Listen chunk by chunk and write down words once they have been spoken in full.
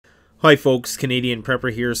Hi folks, Canadian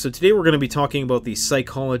Prepper here. So today we're going to be talking about the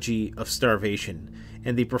psychology of starvation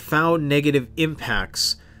and the profound negative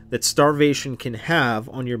impacts that starvation can have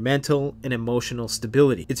on your mental and emotional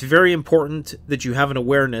stability. It's very important that you have an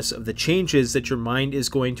awareness of the changes that your mind is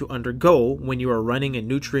going to undergo when you are running a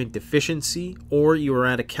nutrient deficiency or you are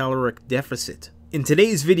at a caloric deficit. In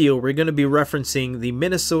today's video, we're going to be referencing the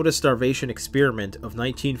Minnesota Starvation experiment of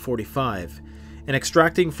 1945 and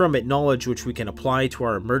extracting from it knowledge which we can apply to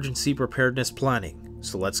our emergency preparedness planning.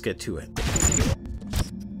 So let's get to it.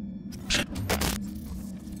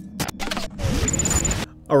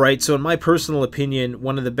 Alright, so in my personal opinion,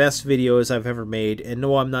 one of the best videos I've ever made, and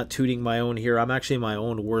no, I'm not tooting my own here, I'm actually my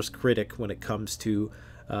own worst critic when it comes to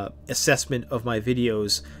assessment of my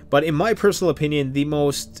videos, but in my personal opinion, the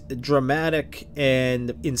most dramatic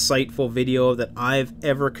and insightful video that I've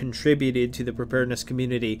ever contributed to the preparedness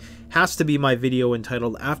community has to be my video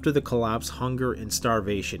entitled After the Collapse, Hunger and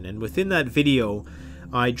Starvation. And within that video,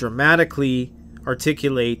 I dramatically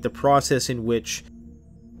articulate the process in which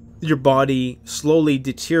your body slowly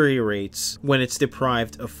deteriorates when it's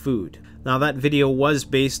deprived of food. Now, that video was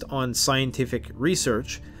based on scientific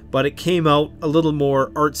research, but it came out a little more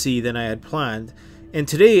artsy than I had planned. And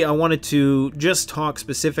today I wanted to just talk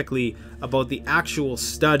specifically about the actual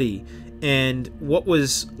study and what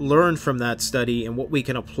was learned from that study and what we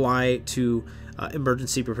can apply to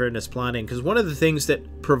emergency preparedness planning. Because one of the things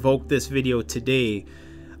that provoked this video today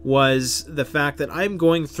was the fact that I'm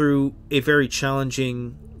going through a very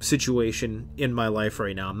challenging situation in my life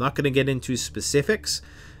right now. I'm not going to get into specifics,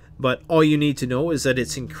 but all you need to know is that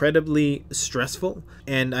it's incredibly stressful,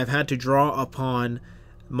 and I've had to draw upon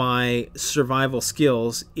my survival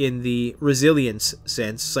skills in the resilience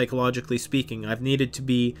sense, psychologically speaking. I've needed to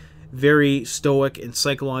be very stoic and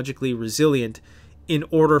psychologically resilient in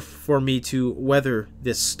order for me to weather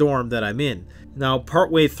this storm that I'm in. Now,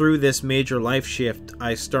 partway through this major life shift,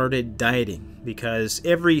 I started dieting because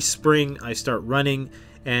every spring I start running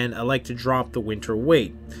and I like to drop the winter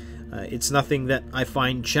weight. It's nothing that I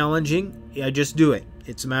find challenging, I just do it.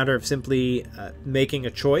 It's a matter of simply making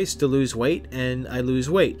a choice to lose weight, and I lose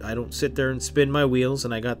weight. I don't sit there and spin my wheels,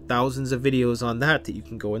 and I got thousands of videos on that you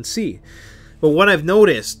can go and see. But what I've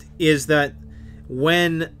noticed is that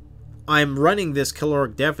when I'm running this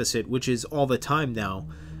caloric deficit, which is all the time now,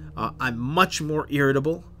 I'm much more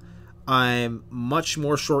irritable. I'm much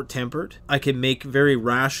more short-tempered. I can make very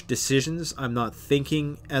rash decisions. I'm not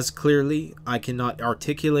thinking as clearly. I cannot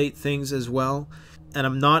articulate things as well. And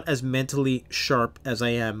I'm not as mentally sharp as I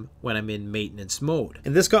am when I'm in maintenance mode.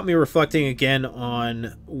 And this got me reflecting again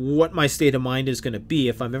on what my state of mind is going to be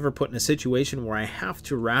if I'm ever put in a situation where I have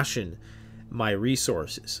to ration my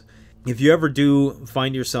resources. If you ever do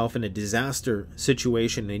find yourself in a disaster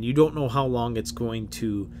situation and you don't know how long it's going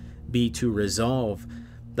to be to resolve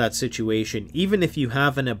that situation, even if you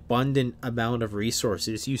have an abundant amount of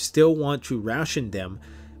resources, you still want to ration them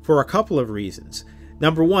for a couple of reasons.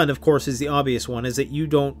 Number one, of course, is the obvious one, is that you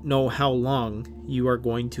don't know how long you are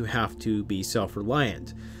going to have to be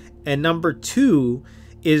self-reliant. And number two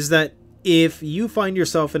is that if you find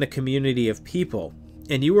yourself in a community of people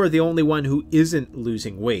and you are the only one who isn't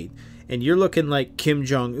losing weight, and you're looking like Kim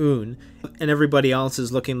Jong-un, and everybody else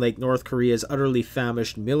is looking like North Korea's utterly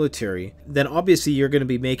famished military, then obviously you're going to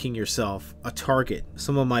be making yourself a target.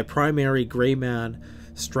 Some of my primary gray man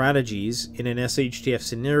strategies in an SHTF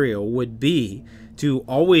scenario would be to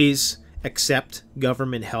always accept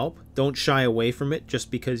government help. Don't shy away from it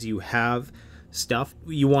just because you have stuff.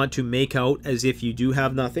 You want to make out as if you do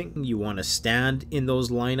have nothing. You want to stand in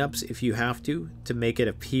those lineups if you have to make it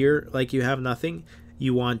appear like you have nothing.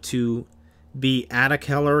 You want to be at a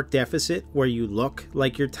caloric deficit where you look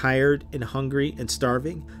like you're tired and hungry and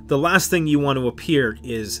starving. The last thing you want to appear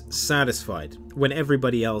is satisfied when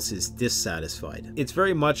everybody else is dissatisfied. It's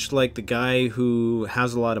very much like the guy who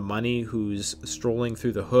has a lot of money, who's strolling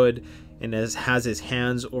through the hood and has his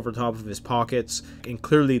hands over top of his pockets and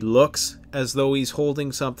clearly looks as though he's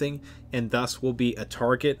holding something, and thus will be a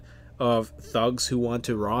target of thugs who want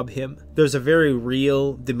to rob him. There's a very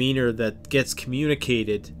real demeanor that gets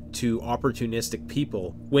communicated to opportunistic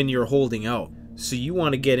people when you're holding out. So you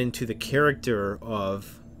want to get into the character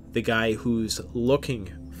of the guy who's looking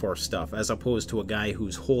for stuff as opposed to a guy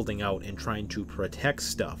who's holding out and trying to protect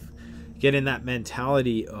stuff. Get in that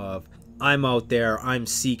mentality of I'm out there, I'm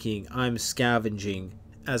seeking, I'm scavenging,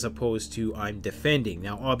 as opposed to I'm defending.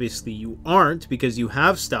 Now obviously you aren't because you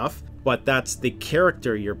have stuff, but that's the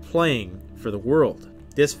character you're playing for the world.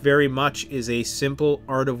 This very much is a simple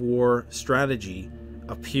art of war strategy.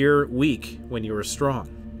 Appear weak when you are strong.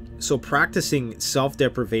 So practicing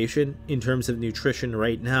self-deprivation in terms of nutrition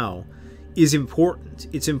right now is important.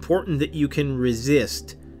 It's important that you can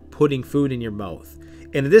resist putting food in your mouth.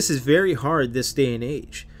 And this is very hard this day and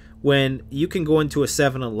age, when you can go into a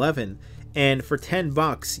 7-Eleven and for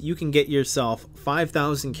 $10 you can get yourself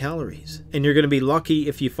 5,000 calories. And you're going to be lucky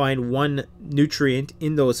if you find one nutrient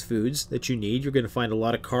in those foods that you need. You're going to find a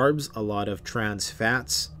lot of carbs, a lot of trans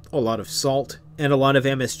fats, a lot of salt, and a lot of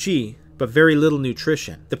MSG, but very little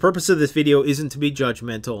nutrition. The purpose of this video isn't to be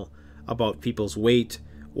judgmental about people's weight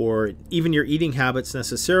or even your eating habits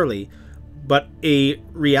necessarily, but a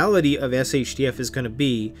reality of SHTF is going to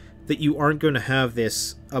be that you aren't going to have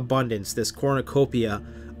this abundance, this cornucopia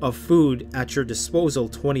of food at your disposal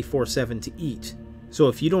 24/7 to eat. So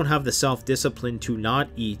if you don't have the self-discipline to not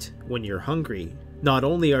eat when you're hungry, not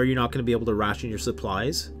only are you not going to be able to ration your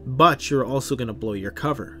supplies, but you're also going to blow your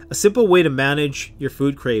cover. A simple way to manage your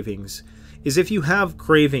food cravings is if you have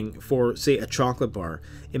craving for, say, a chocolate bar,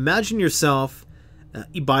 imagine yourself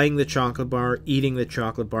buying the chocolate bar, eating the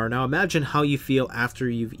chocolate bar. Now imagine how you feel after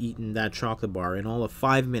you've eaten that chocolate bar in all of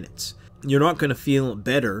 5 minutes. You're not going to feel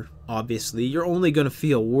better, obviously. You're only going to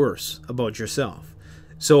feel worse about yourself.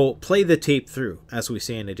 So play the tape through, as we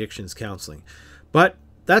say in addictions counseling. But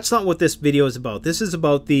that's not what this video is about. This is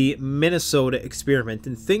about the Minnesota experiment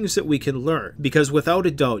and things that we can learn. Because without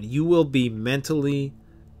a doubt, you will be mentally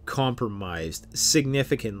compromised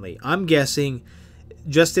significantly. I'm guessing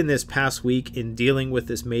just in this past week, in dealing with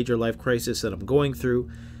this major life crisis that I'm going through,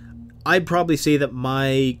 I'd probably say that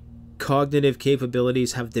my cognitive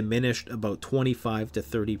capabilities have diminished about 25 to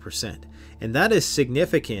 30%. And that is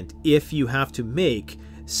significant if you have to make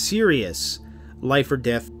serious life or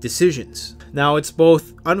death decisions. Now, it's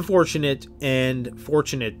both unfortunate and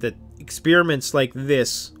fortunate that experiments like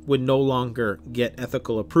this would no longer get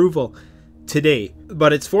ethical approval today,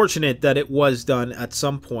 but it's fortunate that it was done at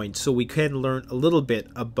some point so we can learn a little bit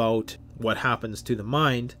about what happens to the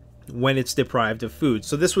mind when it's deprived of food.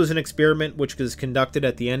 So this was an experiment which was conducted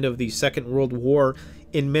at the end of the Second World War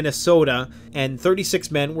in Minnesota, and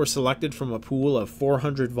 36 men were selected from a pool of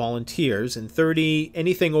 400 volunteers, and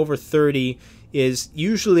anything over 30 is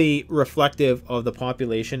usually reflective of the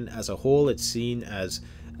population as a whole. It's seen as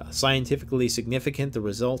scientifically significant, the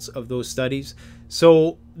results of those studies.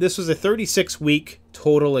 So this was a 36-week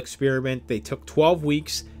total experiment. They took 12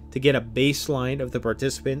 weeks to get a baseline of the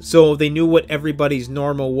participants, so they knew what everybody's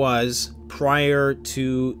normal was prior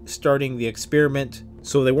to starting the experiment.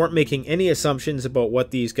 So they weren't making any assumptions about what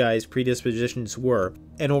these guys' predispositions were.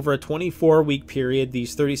 And over a 24-week period,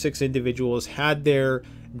 these 36 individuals had their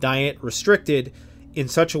diet restricted in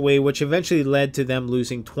such a way which eventually led to them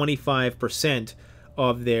losing 25%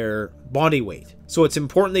 of their body weight. So it's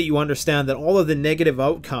important that you understand that all of the negative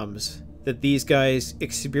outcomes that these guys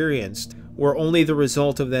experienced were only the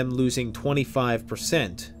result of them losing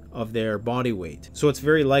 25% of their body weight. So it's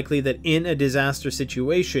very likely that in a disaster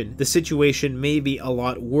situation, the situation may be a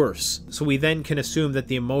lot worse. So we then can assume that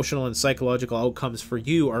the emotional and psychological outcomes for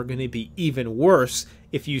you are going to be even worse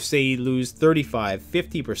if you say lose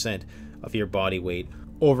 35-50% of your body weight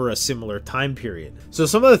over a similar time period. So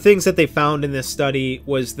some of the things that they found in this study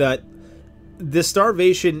was that the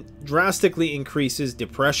starvation drastically increases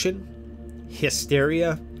depression,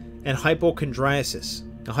 hysteria, and hypochondriasis.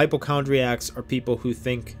 Now, hypochondriacs are people who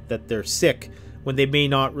think that they're sick when they may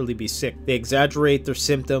not really be sick. They exaggerate their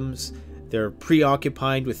symptoms. They're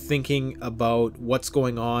preoccupied with thinking about what's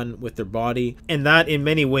going on with their body. And that, in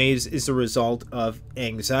many ways, is a result of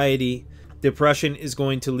anxiety. Depression is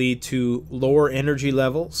going to lead to lower energy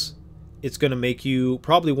levels. It's going to make you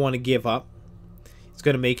probably want to give up. It's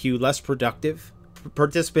going to make you less productive.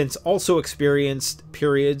 Participants also experienced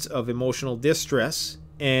periods of emotional distress,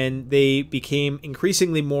 and they became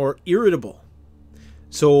increasingly more irritable,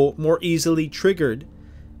 so more easily triggered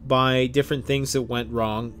by different things that went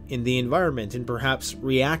wrong in the environment, and perhaps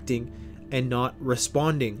reacting and not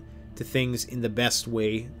responding to things in the best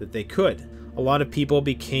way that they could. A lot of people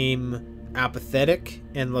became apathetic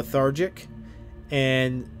and lethargic,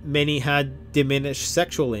 and many had diminished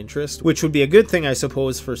sexual interest, which would be a good thing, I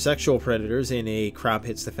suppose, for sexual predators in a crap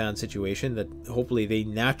hits the fan situation, that hopefully they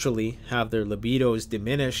naturally have their libidos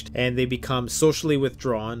diminished and they become socially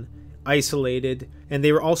withdrawn, isolated, and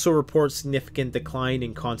they also report significant decline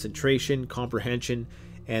in concentration, comprehension,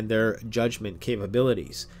 and their judgment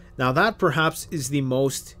capabilities. Now that perhaps is the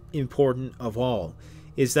most important of all,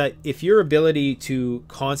 is that if your ability to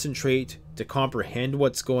concentrate, to comprehend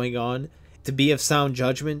what's going on, to be of sound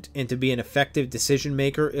judgment, and to be an effective decision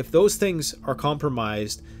maker, if those things are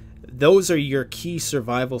compromised, those are your key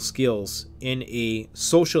survival skills in a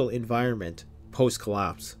social environment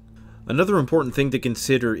post-collapse. Another important thing to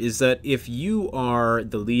consider is that if you are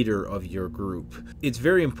the leader of your group, it's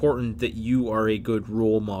very important that you are a good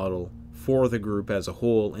role model for the group as a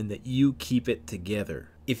whole and that you keep it together.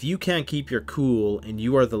 If you can't keep your cool and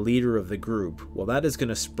you are the leader of the group, well, that is going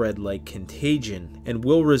to spread like contagion and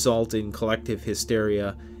will result in collective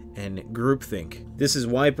hysteria and groupthink. This is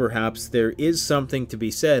why perhaps there is something to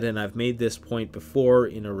be said, and I've made this point before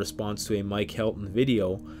in a response to a Mike Helton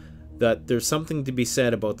video, that there's something to be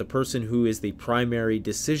said about the person who is the primary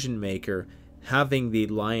decision maker having the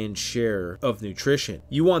lion's share of nutrition.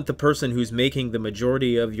 You want the person who's making the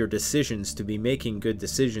majority of your decisions to be making good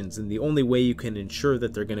decisions, and the only way you can ensure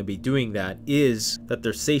that they're going to be doing that is that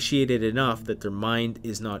they're satiated enough that their mind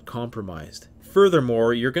is not compromised.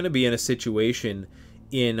 Furthermore, you're going to be in a situation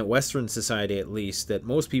in Western society at least that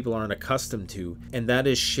most people aren't accustomed to, and that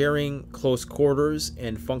is sharing close quarters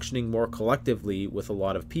and functioning more collectively with a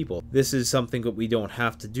lot of people. This is something that we don't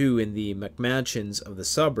have to do in the McMansions of the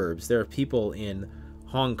suburbs. There are people in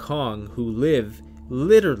Hong Kong who live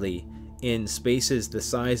literally in spaces the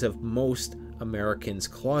size of most Americans'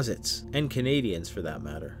 closets, and Canadians for that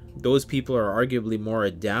matter. Those people are arguably more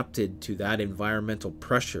adapted to that environmental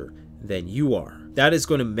pressure than you are. That is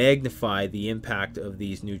going to magnify the impact of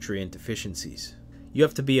these nutrient deficiencies. You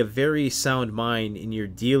have to be a very sound mind in your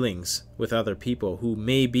dealings with other people who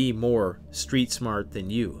may be more street smart than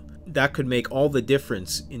you. That could make all the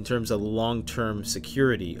difference in terms of long-term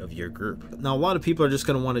security of your group. Now, a lot of people are just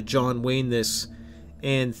going to want to John Wayne this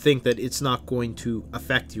and think that it's not going to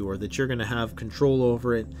affect you or that you're going to have control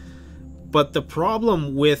over it. But the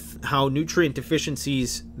problem with how nutrient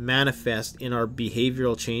deficiencies manifest in our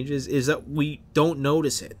behavioral changes is that we don't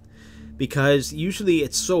notice it, because usually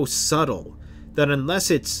it's so subtle that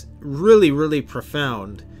unless it's really, really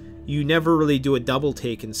profound, you never really do a double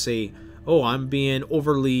take and say, oh, I'm being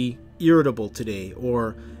overly irritable today,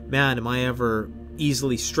 or man, am I ever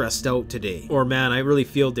easily stressed out today, or man, I really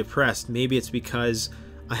feel depressed. Maybe it's because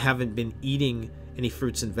I haven't been eating any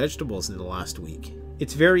fruits and vegetables in the last week.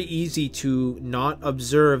 It's very easy to not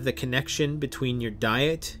observe the connection between your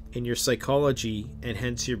diet and your psychology and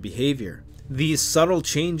hence your behavior. These subtle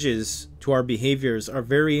changes to our behaviors are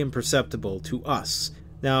very imperceptible to us.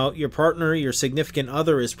 Now, your partner, your significant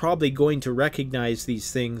other is probably going to recognize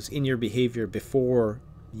these things in your behavior before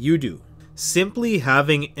you do. Simply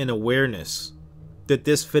having an awareness that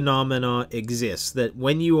this phenomena exists, that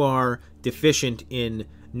when you are deficient in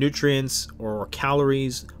nutrients or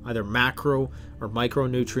calories, either macro or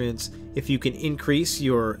micronutrients, if you can increase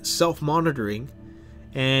your self-monitoring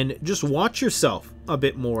and just watch yourself a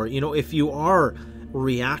bit more, if you are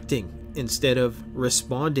reacting instead of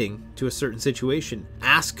responding to a certain situation,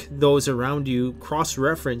 ask those around you,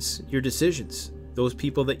 cross-reference your decisions, those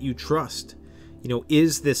people that you trust,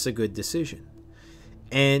 is this a good decision?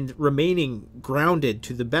 And remaining grounded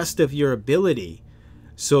to the best of your ability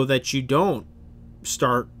so that you don't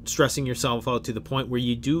start stressing yourself out to the point where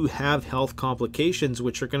you do have health complications,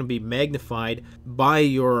 which are going to be magnified by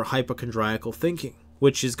your hypochondriacal thinking,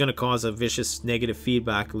 which is going to cause a vicious negative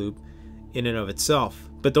feedback loop in and of itself.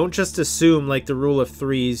 But don't just assume, like the rule of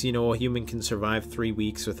threes, a human can survive 3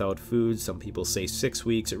 weeks without food. Some people say 6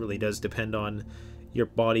 weeks. It really does depend on your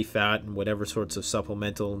body fat and whatever sorts of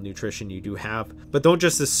supplemental nutrition you do have. But don't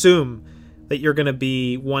just assume that you're going to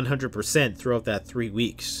be 100% throughout that 3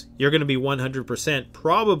 weeks. You're going to be 100%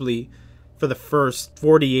 probably for the first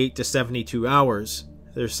 48 to 72 hours.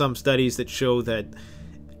 There's some studies that show that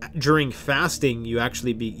during fasting,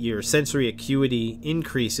 your sensory acuity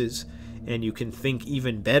increases and you can think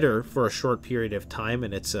even better for a short period of time,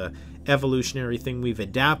 and it's a evolutionary thing we've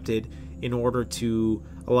adapted in order to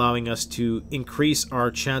allowing us to increase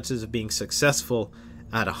our chances of being successful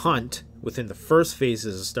at a hunt within the first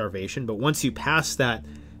phases of starvation. But once you pass that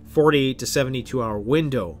 48 to 72 hour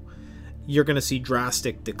window, you're going to see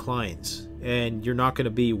drastic declines, and you're not going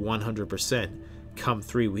to be 100% come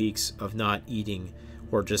 3 weeks of not eating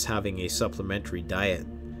or just having a supplementary diet.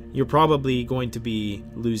 You're probably going to be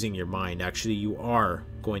losing your mind. Actually, you are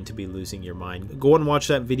going to be losing your mind. Go and watch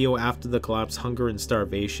that video after the collapse, Hunger and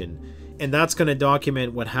Starvation, and that's going to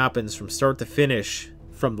document what happens from start to finish,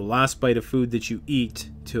 from the last bite of food that you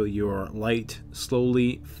eat till your light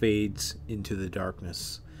slowly fades into the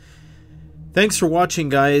darkness. Thanks for watching,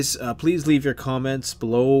 guys. Please leave your comments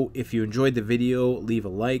below. If you enjoyed the video, leave a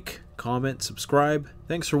like, comment, subscribe.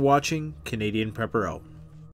 Thanks for watching. Canadian Prepper out.